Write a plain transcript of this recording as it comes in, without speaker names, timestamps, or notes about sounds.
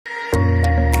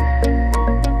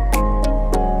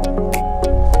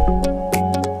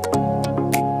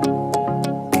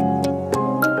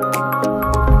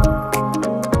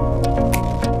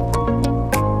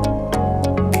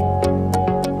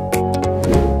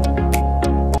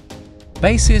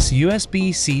Baseus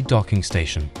USB-C docking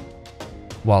station.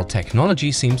 While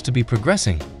technology seems to be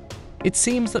progressing, it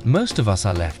seems that most of us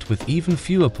are left with even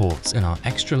fewer ports in our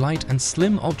extra light and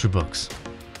slim Ultrabooks.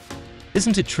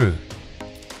 Isn't it true?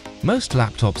 Most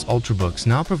laptops' Ultrabooks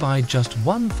now provide just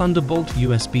one Thunderbolt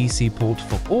USB-C port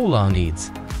for all our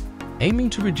needs, aiming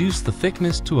to reduce the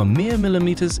thickness to a mere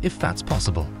millimeters if that's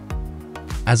possible.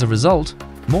 As a result,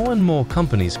 more and more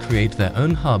companies create their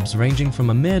own hubs ranging from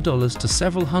a mere dollars to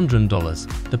several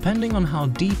 $100, depending on how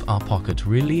deep our pocket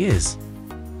really is.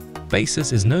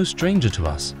 Baseus is no stranger to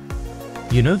us.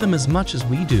 You know them as much as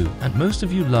we do, and most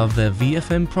of you love their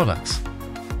VFM products.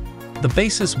 The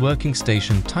Baseus Working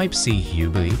Station Type-C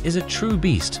USB is a true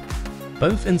beast,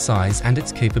 both in size and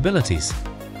its capabilities.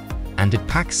 And it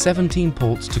packs 17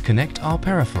 ports to connect our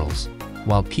peripherals,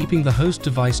 while keeping the host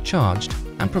device charged,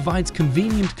 and provides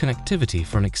convenient connectivity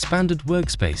for an expanded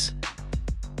workspace.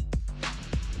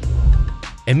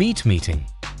 EMEET Meeting.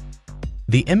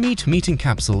 The EMEET Meeting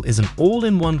Capsule is an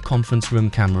all-in-one conference room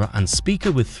camera and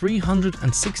speaker with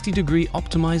 360-degree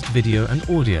optimized video and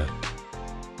audio.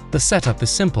 The setup is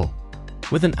simple,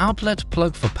 with an outlet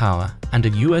plug for power and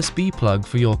a USB plug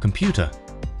for your computer,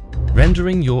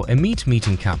 rendering your EMEET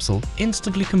Meeting Capsule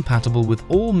instantly compatible with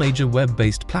all major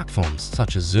web-based platforms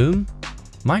such as Zoom,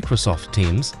 Microsoft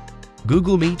Teams,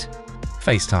 Google Meet,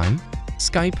 FaceTime,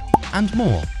 Skype, and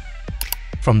more.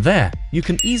 From there, you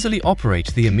can easily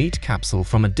operate the EMEET Capsule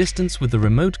from a distance with the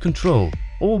remote control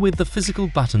or with the physical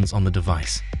buttons on the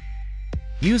device.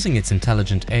 Using its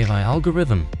intelligent AI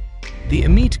algorithm, the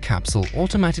EMEET Capsule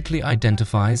automatically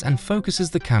identifies and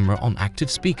focuses the camera on active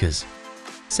speakers,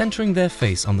 centering their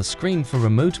face on the screen for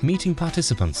remote meeting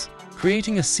participants,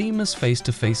 creating a seamless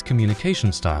face-to-face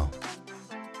communication style.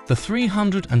 The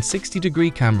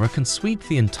 360-degree camera can sweep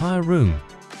the entire room,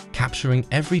 capturing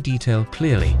every detail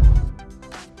clearly.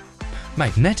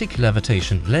 Magnetic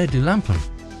Levitation LED Lampen.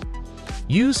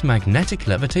 Use magnetic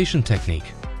levitation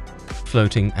technique,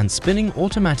 floating and spinning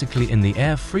automatically in the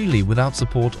air freely without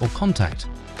support or contact.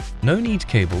 No need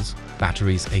cables,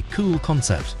 batteries, a cool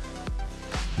concept.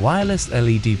 Wireless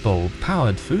LED bulb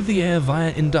powered through the air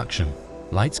via induction,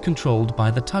 lights controlled by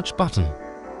the touch button.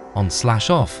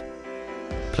 On/off.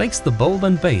 Place the bulb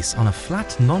and base on a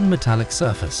flat non-metallic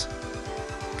surface.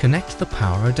 Connect the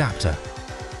power adapter.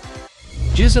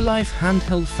 Gizolife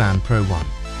Handheld Fan Pro 1.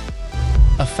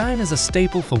 A fan is a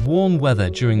staple for warm weather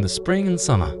during the spring and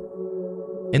summer.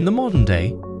 In the modern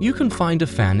day, you can find a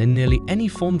fan in nearly any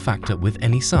form factor with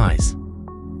any size.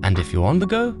 And if you're on the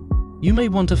go, you may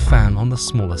want a fan on the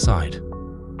smaller side.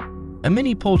 A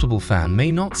mini portable fan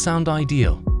may not sound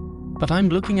ideal, but I'm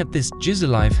looking at this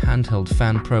Gizolife Handheld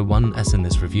Fan Pro 1S in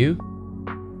this review.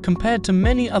 Compared to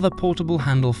many other portable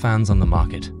handle fans on the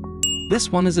market,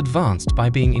 this one is advanced by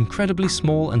being incredibly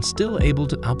small and still able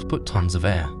to output tons of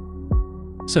air.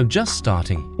 So just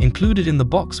starting, included in the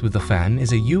box with the fan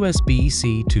is a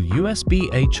USB-C to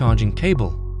USB-A charging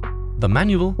cable, the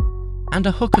manual, and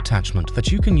a hook attachment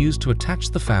that you can use to attach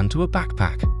the fan to a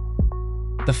backpack.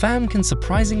 The fan can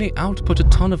surprisingly output a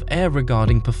ton of air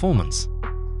regarding performance.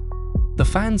 The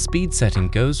fan speed setting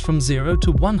goes from 0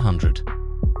 to 100,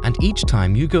 and each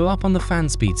time you go up on the fan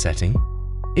speed setting,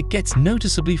 it gets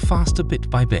noticeably faster bit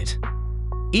by bit.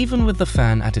 Even with the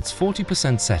fan at its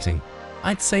 40% setting,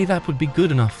 I'd say that would be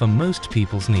good enough for most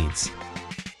people's needs.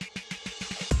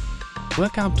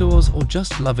 Work outdoors or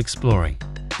just love exploring?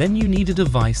 Then you need a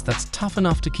device that's tough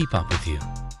enough to keep up with you.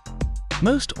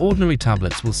 Most ordinary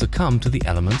tablets will succumb to the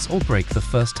elements or break the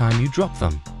first time you drop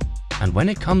them. And when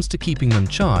it comes to keeping them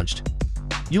charged,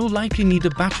 you'll likely need a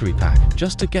battery pack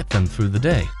just to get them through the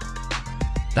day.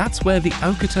 That's where the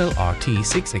Oukitel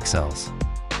RT6 excels.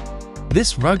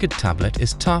 This rugged tablet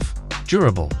is tough,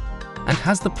 durable, and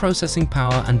has the processing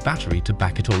power and battery to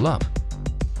back it all up.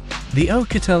 The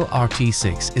Oukitel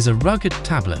RT6 is a rugged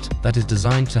tablet that is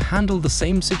designed to handle the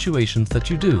same situations that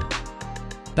you do.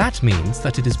 That means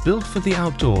that it is built for the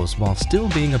outdoors while still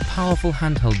being a powerful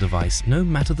handheld device no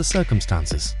matter the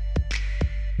circumstances.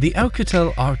 The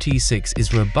Oukitel RT6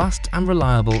 is robust and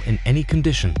reliable in any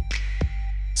condition.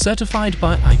 Certified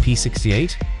by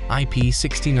IP68,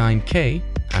 IP69K,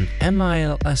 and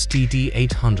MIL-STD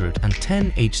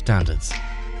 810H standards,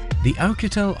 the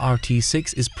Oukitel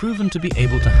RT6 is proven to be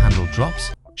able to handle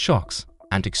drops, shocks,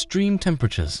 and extreme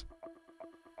temperatures.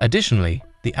 Additionally,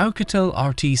 the Oukitel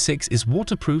RT6 is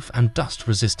waterproof and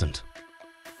dust-resistant.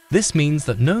 This means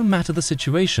that no matter the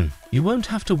situation, you won't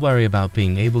have to worry about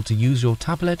being able to use your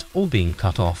tablet or being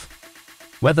cut off,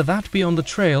 whether that be on the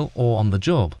trail or on the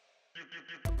job.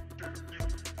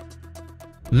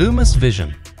 Lumus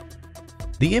Vision.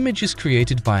 The image is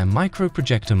created by a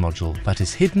microprojector module that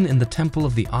is hidden in the temple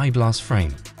of the eyeglass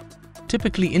frame,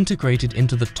 typically integrated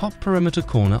into the top perimeter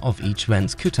corner of each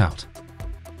lens cutout.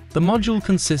 The module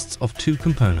consists of two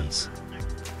components.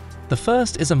 The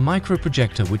first is a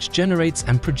microprojector which generates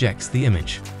and projects the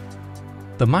image.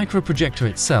 The microprojector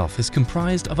itself is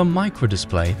comprised of a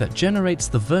microdisplay that generates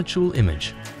the virtual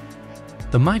image.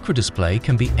 The microdisplay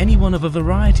can be any one of a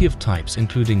variety of types,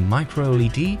 including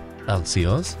micro-LED,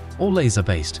 LCOs, or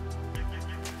laser-based.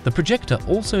 The projector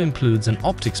also includes an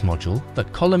optics module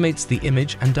that collimates the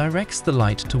image and directs the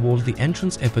light toward the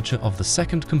entrance aperture of the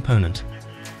second component,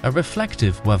 a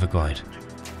reflective waveguide.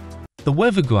 The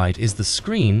waveguide is the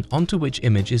screen onto which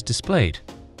image is displayed.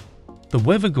 The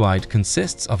waveguide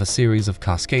consists of a series of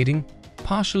cascading,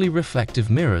 partially reflective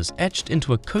mirrors etched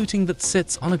into a coating that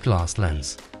sits on a glass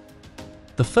lens.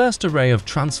 The first array of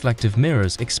transflective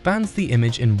mirrors expands the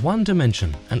image in one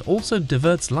dimension and also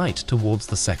diverts light towards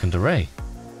the second array.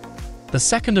 The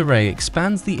second array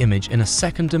expands the image in a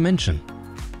second dimension.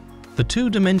 The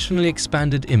two-dimensionally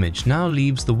expanded image now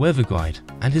leaves the waveguide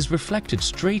and is reflected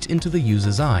straight into the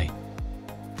user's eye.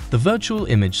 The virtual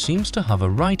image seems to hover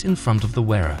right in front of the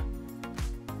wearer.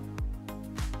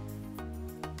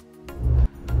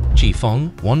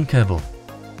 Jifeng One Cable.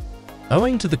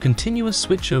 Owing to the continuous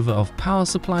switchover of power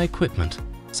supply equipment,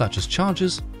 such as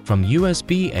chargers from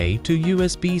USB-A to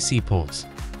USB-C ports,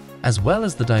 as well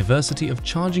as the diversity of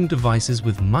charging devices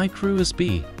with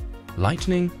micro-USB,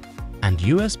 Lightning, and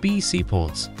USB-C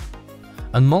ports,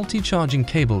 a multi-charging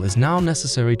cable is now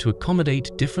necessary to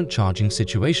accommodate different charging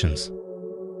situations.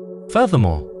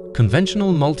 Furthermore,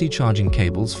 conventional multi-charging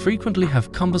cables frequently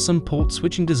have cumbersome port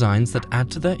switching designs that add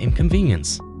to their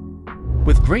inconvenience.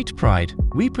 With great pride,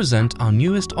 we present our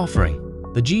newest offering,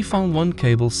 the Jifeng One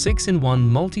Cable 6-in-1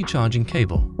 multi-charging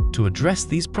cable, to address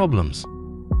these problems.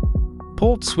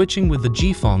 Port switching with the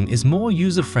Jifeng is more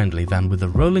user-friendly than with a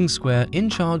rolling square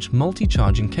in-charge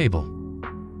multi-charging cable.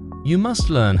 You must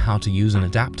learn how to use an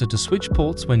adapter to switch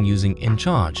ports when using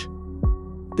in-charge.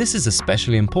 This is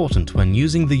especially important when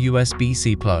using the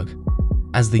USB-C plug,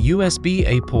 as the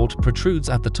USB-A port protrudes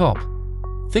at the top,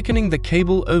 thickening the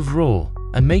cable overall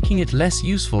and making it less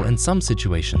useful in some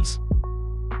situations.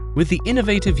 With the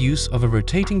innovative use of a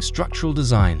rotating structural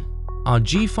design, our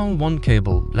Jifeng One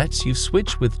cable lets you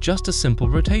switch with just a simple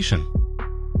rotation.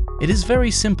 It is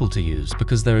very simple to use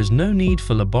because there is no need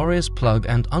for laborious plug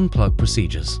and unplug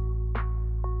procedures.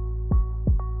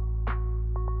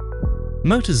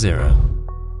 Moto Zero.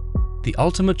 The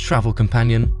ultimate travel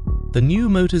companion, the new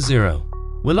Moto Zero,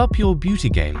 will up your beauty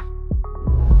game.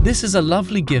 This is a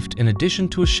lovely gift in addition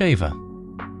to a shaver.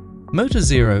 Moto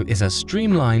Zero is as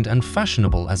streamlined and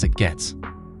fashionable as it gets,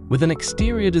 with an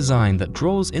exterior design that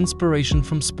draws inspiration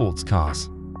from sports cars.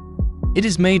 It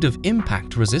is made of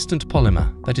impact-resistant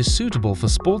polymer that is suitable for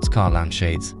sports car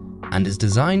lampshades and is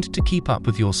designed to keep up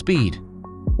with your speed.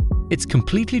 Its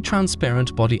completely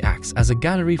transparent body acts as a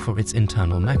gallery for its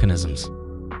internal mechanisms.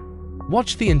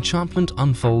 Watch the enchantment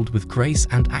unfold with grace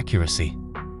and accuracy.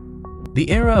 The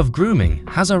era of grooming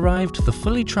has arrived. The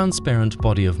fully transparent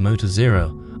body of Moto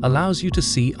Zero allows you to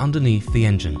see underneath the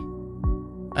engine.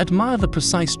 Admire the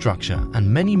precise structure and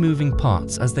many moving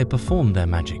parts as they perform their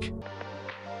magic.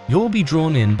 You'll be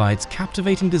drawn in by its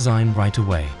captivating design right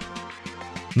away.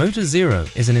 Moto Zero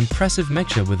is an impressive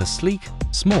mixture with a sleek,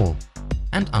 small,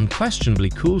 and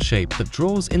unquestionably cool shape that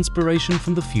draws inspiration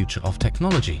from the future of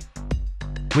technology.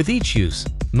 With each use,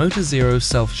 Moto Zero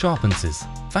self-sharpens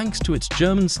thanks to its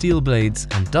German steel blades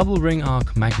and double ring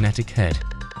arc magnetic head.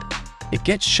 It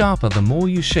gets sharper the more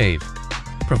you shave,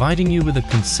 providing you with a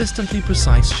consistently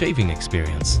precise shaving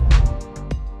experience.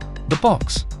 The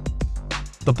box.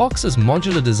 The box's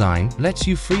modular design lets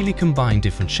you freely combine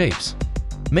different shapes,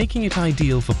 making it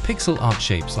ideal for pixel art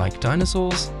shapes like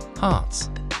dinosaurs, hearts,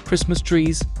 Christmas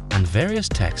trees, and various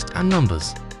text and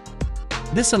numbers.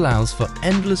 This allows for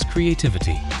endless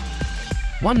creativity.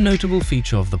 One notable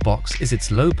feature of the box is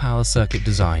its low-power circuit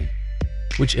design,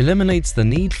 which eliminates the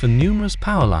need for numerous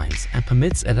power lines and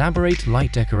permits elaborate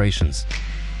light decorations.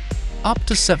 Up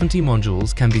to 70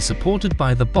 modules can be supported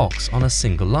by the box on a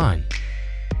single line.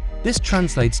 This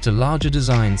translates to larger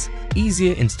designs,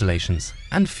 easier installations,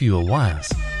 and fewer wires.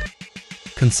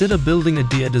 Consider building a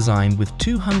Deer design with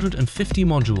 250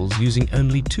 modules using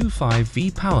only two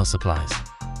 5V power supplies.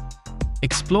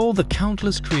 Explore the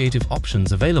countless creative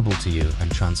options available to you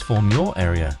and transform your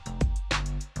area.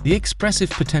 The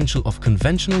expressive potential of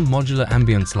conventional modular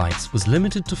ambience lights was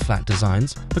limited to flat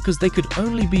designs because they could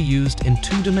only be used in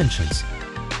 2 dimensions.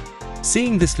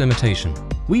 Seeing this limitation,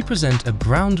 we present a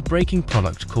groundbreaking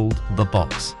product called The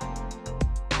Box.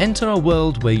 Enter a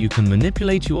world where you can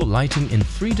manipulate your lighting in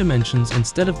 3 dimensions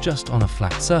instead of just on a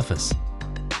flat surface.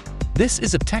 This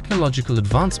is a technological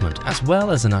advancement as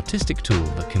well as an artistic tool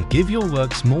that can give your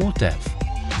works more depth,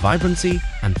 vibrancy,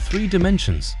 and 3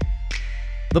 dimensions.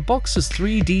 The Box's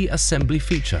 3D assembly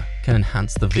feature can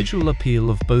enhance the visual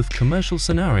appeal of both commercial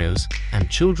scenarios and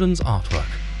children's artwork.